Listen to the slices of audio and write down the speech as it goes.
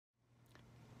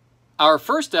Our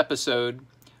first episode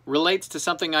relates to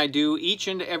something I do each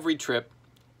and every trip,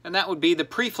 and that would be the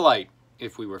pre-flight,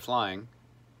 if we were flying.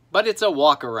 But it's a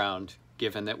walk-around,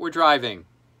 given that we're driving.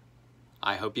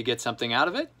 I hope you get something out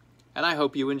of it, and I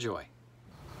hope you enjoy.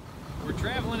 We're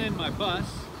traveling in my bus.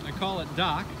 I call it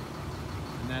Doc,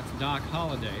 and that's Doc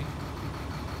Holiday,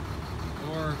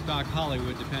 or Doc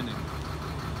Hollywood, depending.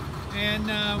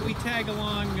 And we tag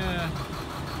along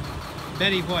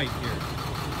Betty White here.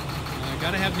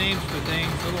 Gotta have names for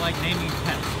things, sort of like naming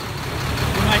pets.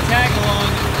 For my tag along,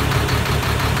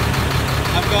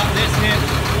 I've got this hitch.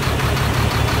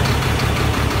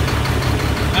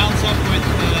 Mounts up with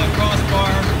the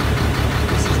crossbar.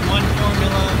 This is one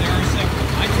formula, there are several.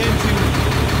 I tend to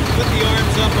put the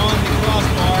arms up on the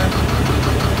crossbar.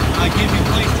 I give you a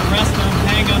place to rest them,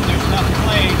 hang them, there's enough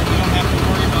play, so you don't have to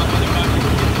worry about whether or not you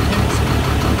can get the pins.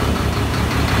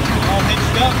 All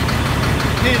hitched up.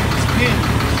 Pins,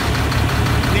 pins.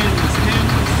 Pins.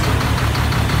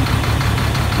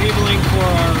 Cabling for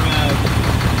our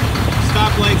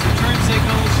stop lights and turn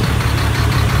signals.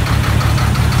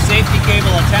 Safety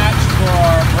cable attached for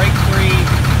our brake-free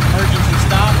emergency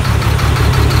stop.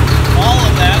 All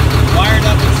of that wired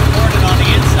up and supported on the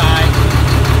inside.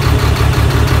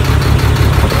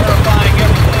 Verifying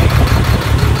everything.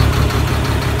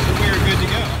 So we're good to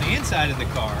go. On the inside of the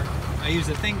car, I use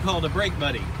a thing called a brake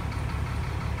buddy.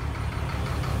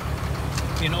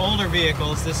 In older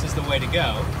vehicles, this is the way to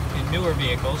go. In newer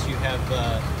vehicles, you have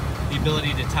the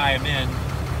ability to tie them in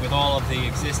with all of the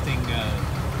existing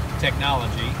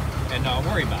technology and not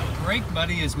worry about it. Brake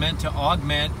buddy is meant to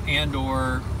augment and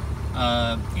or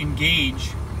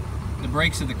engage the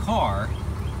brakes of the car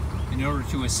in order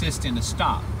to assist in a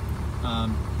stop.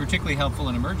 Particularly helpful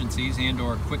in emergencies and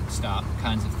or quick stop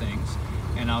kinds of things.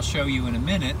 And I'll show you in a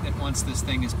minute that once this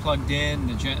thing is plugged in,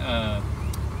 the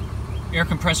air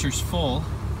compressor's full,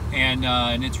 and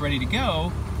it's ready to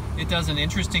go, it does an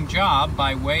interesting job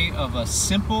by way of a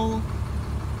simple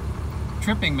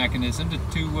tripping mechanism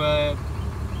to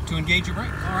engage your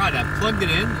brake. All right, I've plugged it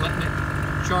in, letting it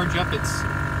charge up its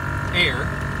air.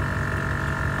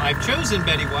 I've chosen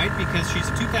Betty White because she's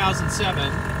a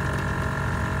 2007.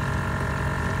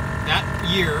 That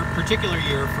year, particular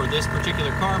year for this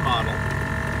particular car model,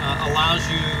 allows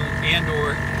you and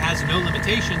or has no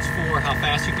limitations for how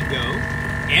fast you can go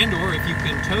and or if you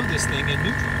can tow this thing in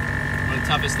neutral. One of the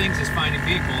toughest things is finding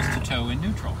vehicles to tow in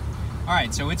neutral. All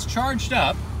right, so it's charged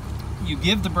up. You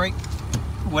give the brake,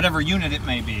 whatever unit it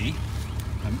may be.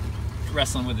 I'm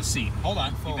wrestling with the seat. Hold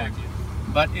on, forward.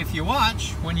 But if you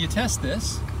watch, when you test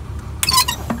this,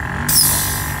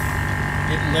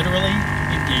 it literally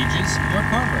engages your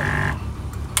car brake.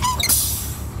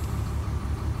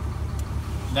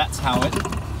 That's how it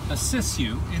assists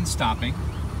you in stopping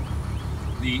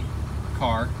the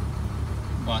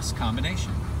car-bus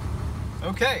combination.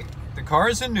 Okay, the car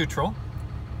is in neutral.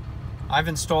 I've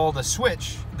installed a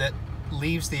switch that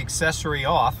leaves the accessory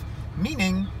off,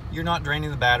 meaning you're not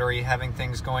draining the battery, having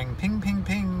things going ping, ping,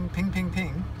 ping, ping, ping,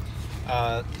 ping.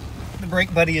 The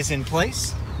brake buddy is in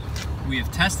place. We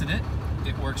have tested it.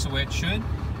 It works the way it should,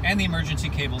 and the emergency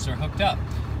cables are hooked up.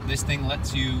 This thing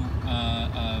lets you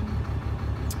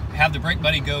have the brake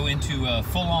buddy go into a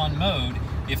full-on mode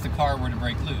if the car were to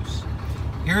break loose.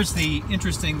 Here's the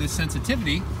interesting, this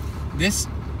sensitivity. This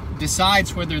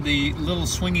decides whether the little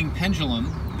swinging pendulum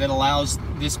that allows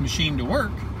this machine to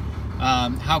work,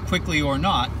 how quickly or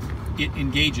not it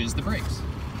engages the brakes.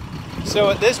 So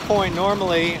at this point,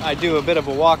 normally I do a bit of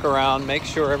a walk around, make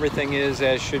sure everything is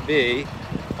as should be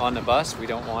on the bus. We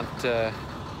don't want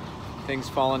things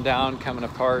falling down, coming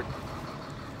apart.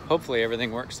 Hopefully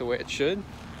everything works the way it should.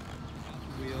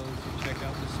 Wheels, you check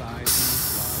out the sides and the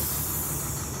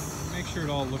slides. Make sure it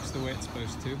all looks the way it's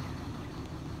supposed to.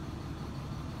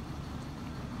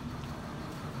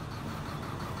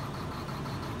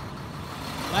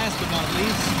 Last but not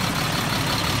least,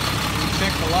 we check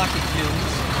the locking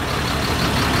pins.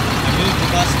 I move the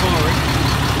bus forward.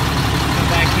 Come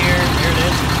back here, there it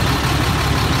is.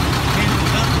 Pin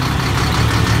is up.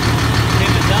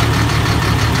 Pin is up.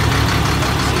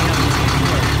 Let's see how this thing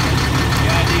works. The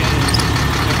idea is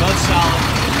they're both solid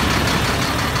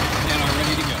and are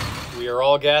ready to go. We are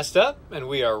all gassed up and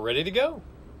we are ready to go.